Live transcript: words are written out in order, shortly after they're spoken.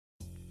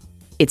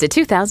It's a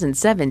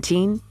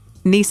 2017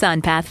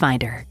 Nissan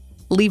Pathfinder.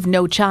 Leave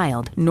no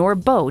child, nor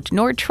boat,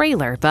 nor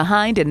trailer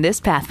behind in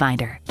this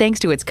Pathfinder, thanks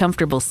to its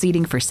comfortable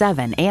seating for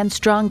 7 and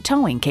strong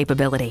towing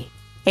capability.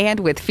 And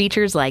with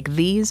features like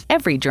these,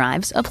 every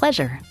drive's a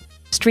pleasure.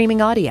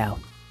 Streaming audio,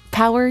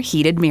 power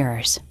heated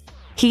mirrors,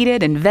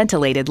 heated and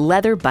ventilated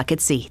leather bucket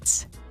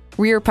seats,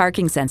 rear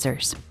parking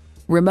sensors,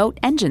 remote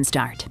engine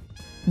start,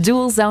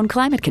 dual zone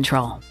climate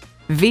control,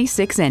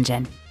 V6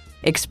 engine,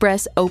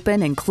 express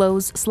open and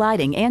close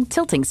sliding and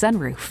tilting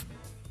sunroof,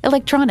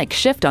 electronic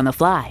shift on the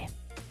fly,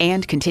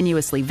 and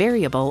continuously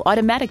variable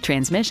automatic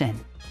transmission.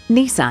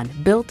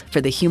 Nissan, built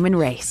for the human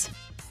race.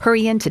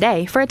 Hurry in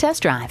today for a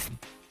test drive.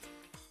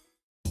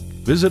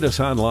 Visit us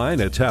online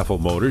at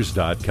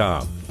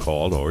tafelmotors.com.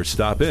 Call or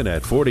stop in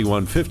at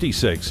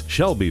 4156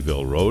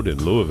 Shelbyville Road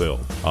in Louisville.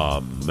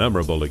 A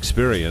memorable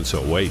experience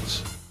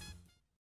awaits.